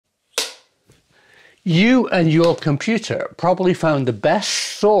You and your computer probably found the best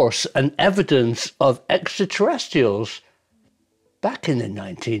source and evidence of extraterrestrials back in the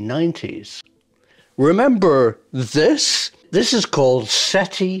 1990s. Remember this? This is called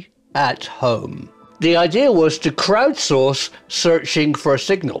SETI at home. The idea was to crowdsource searching for a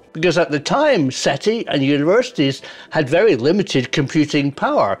signal, because at the time SETI and universities had very limited computing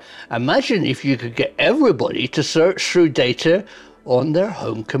power. Imagine if you could get everybody to search through data on their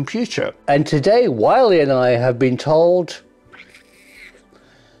home computer. And today Wiley and I have been told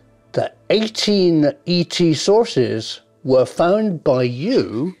that 18 ET sources were found by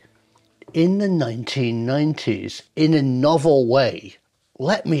you in the 1990s in a novel way.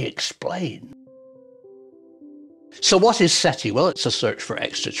 Let me explain. So what is SETI? Well, it's a search for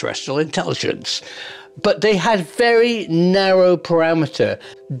extraterrestrial intelligence. But they had very narrow parameter.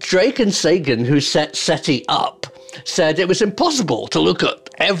 Drake and Sagan, who set SETI up, said it was impossible to look at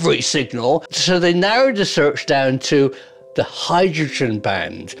every signal, so they narrowed the search down to the hydrogen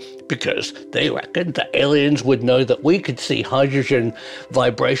band, because they reckoned that aliens would know that we could see hydrogen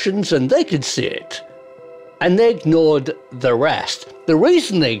vibrations and they could see it. And they ignored the rest. The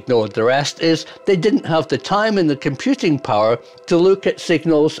reason they ignored the rest is they didn't have the time and the computing power to look at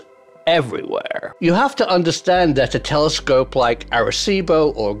signals everywhere. You have to understand that a telescope like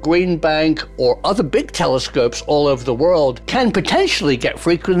Arecibo or Green Bank or other big telescopes all over the world can potentially get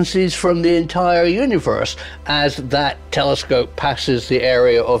frequencies from the entire universe as that telescope passes the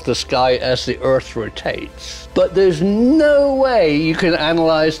area of the sky as the Earth rotates. But there's no way you can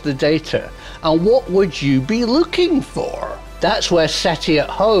analyze the data. And what would you be looking for? That's where SETI at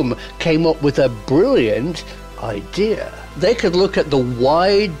home came up with a brilliant idea. They could look at the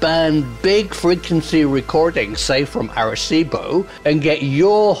wideband big frequency recording, say from Arecibo, and get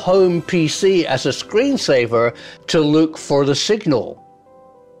your home PC as a screensaver to look for the signal.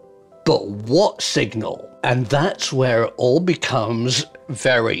 But what signal? And that's where it all becomes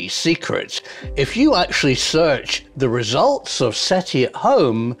very secret. If you actually search the results of SETI at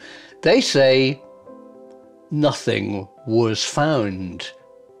home, they say nothing was found.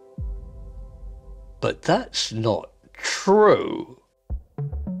 But that's not true.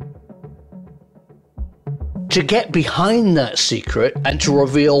 To get behind that secret and to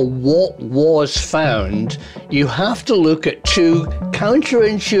reveal what was found, you have to look at two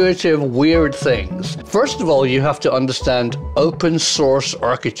counterintuitive weird things. First of all, you have to understand open source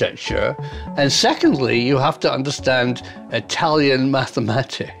architecture, and secondly, you have to understand Italian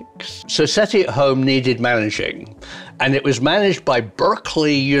mathematics. So SETI at home needed managing, and it was managed by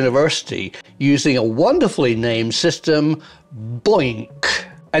Berkeley University using a wonderfully named system, BOINC.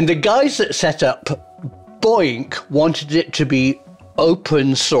 And the guys that set up BOINC wanted it to be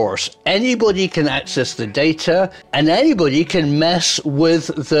open source. Anybody can access the data and anybody can mess with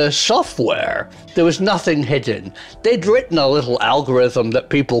the software. There was nothing hidden. They'd written a little algorithm that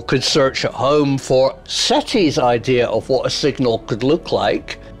people could search at home for SETI's idea of what a signal could look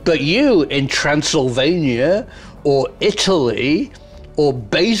like. But you in Transylvania or Italy or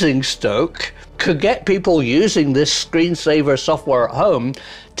Basingstoke could get people using this screensaver software at home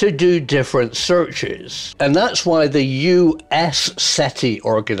to do different searches. And that's why the US SETI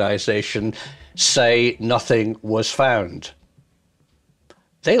organization say nothing was found.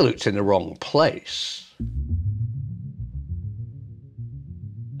 They looked in the wrong place.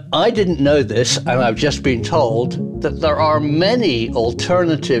 I didn't know this, and I've just been told that there are many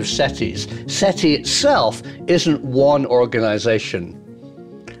alternative SETIs. SETI itself isn't one organization.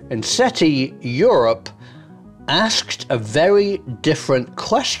 And SETI Europe asked a very different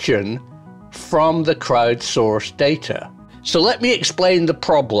question from the crowdsourced data. So let me explain the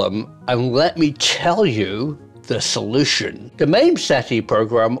problem and let me tell you the solution. The main SETI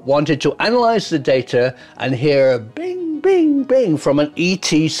program wanted to analyze the data and hear bing, bing, bing from an ET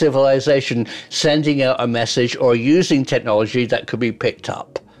civilization sending out a message or using technology that could be picked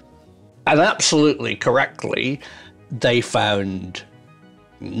up. And absolutely correctly, they found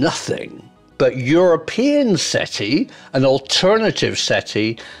nothing. But European SETI, an alternative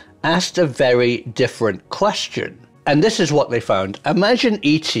SETI, asked a very different question. And this is what they found. Imagine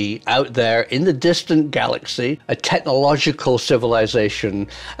ET out there in the distant galaxy, a technological civilization,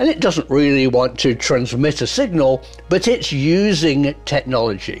 and it doesn't really want to transmit a signal, but it's using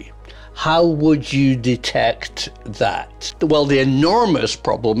technology. How would you detect that? Well, the enormous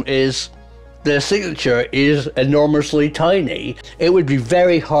problem is the signature is enormously tiny. It would be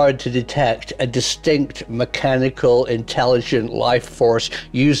very hard to detect a distinct mechanical intelligent life force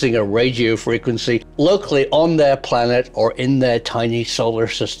using a radio frequency locally on their planet or in their tiny solar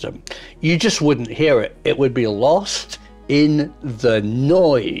system. You just wouldn't hear it. It would be lost in the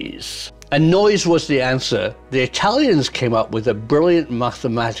noise. And noise was the answer. The Italians came up with a brilliant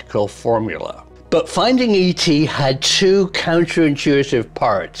mathematical formula. But finding ET had two counterintuitive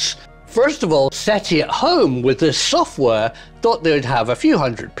parts. First of all, SETI at home with this software thought they would have a few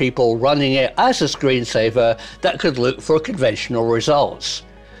hundred people running it as a screensaver that could look for conventional results.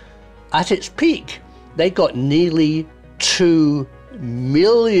 At its peak, they got nearly 2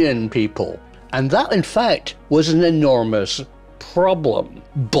 million people. And that, in fact, was an enormous problem.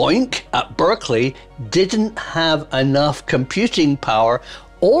 BOINC at Berkeley didn't have enough computing power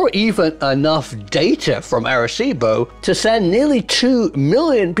or even enough data from Arecibo to send nearly 2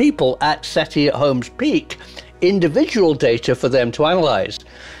 million people at SETI at Home's peak individual data for them to analyze.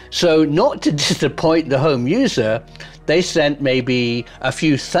 So not to disappoint the home user, they sent maybe a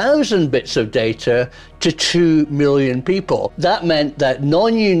few thousand bits of data to 2 million people. That meant that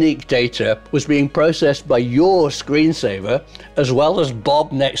non-unique data was being processed by your screensaver, as well as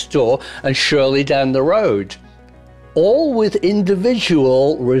Bob next door and Shirley down the road, all with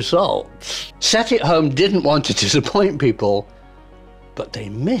individual results. SETI at Home didn't want to disappoint people, but they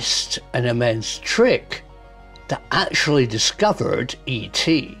missed an immense trick that actually discovered ET.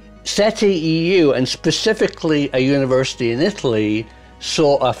 SETI EU, and specifically a university in Italy,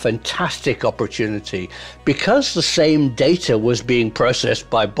 saw a fantastic opportunity. Because the same data was being processed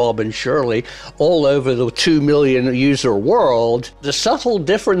by Bob and Shirley all over the 2 million user world, the subtle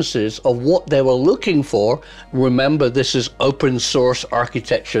differences of what they were looking for, remember this is open source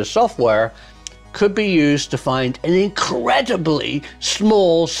architecture software, could be used to find an incredibly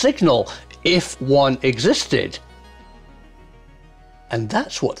small signal, if one existed. And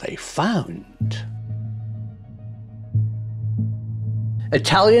that's what they found.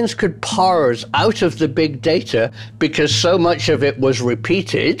 Italians could parse out of the big data, because so much of it was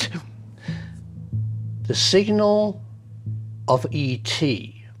repeated, the signal of ET.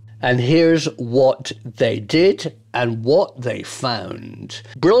 And here's what they did and what they found.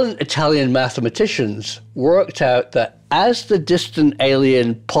 Brilliant Italian mathematicians worked out that as the distant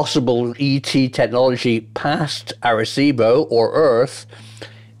alien possible ET technology passed Arecibo or Earth,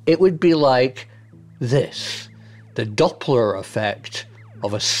 it would be like this, the Doppler effect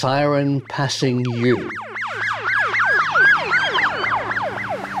of a siren passing you.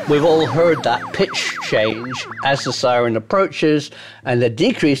 We've all heard that pitch change as the siren approaches and the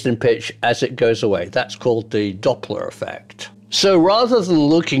decrease in pitch as it goes away. That's called the Doppler effect. So rather than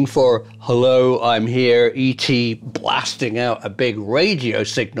looking for, hello, I'm here, ET blasting out a big radio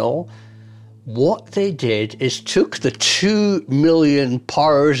signal, what they did is took the 2 million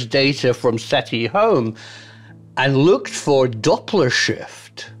parse data from SETI Home and looked for Doppler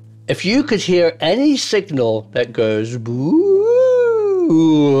shift. If you could hear any signal that goes boo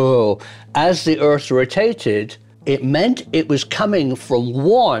as the Earth rotated, it meant it was coming from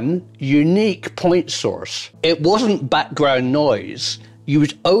one unique point source. It wasn't background noise. You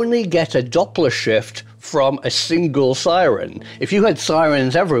would only get a Doppler shift from a single siren. If you had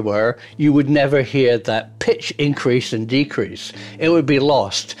sirens everywhere, you would never hear that pitch increase and decrease. It would be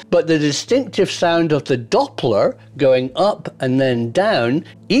lost. But the distinctive sound of the Doppler going up and then down,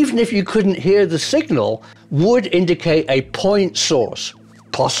 even if you couldn't hear the signal, would indicate a point source,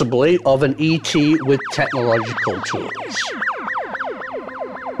 possibly of an ET with technological tools.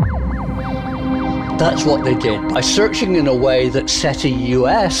 That's what they did. By searching in a way that SETI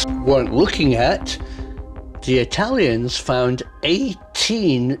US weren't looking at, the Italians found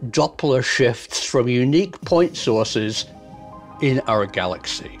 18 Doppler shifts from unique point sources in our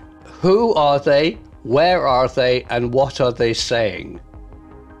galaxy. Who are they? Where are they? And what are they saying?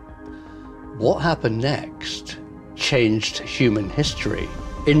 What happened next changed human history.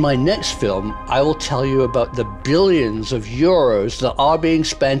 In my next film, I will tell you about the billions of euros that are being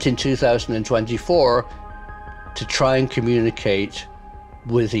spent in 2024 to try and communicate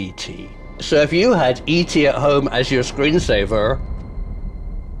with ET. So if you had ET at home as your screensaver,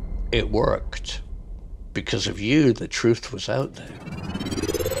 it worked. Because of you, the truth was out there.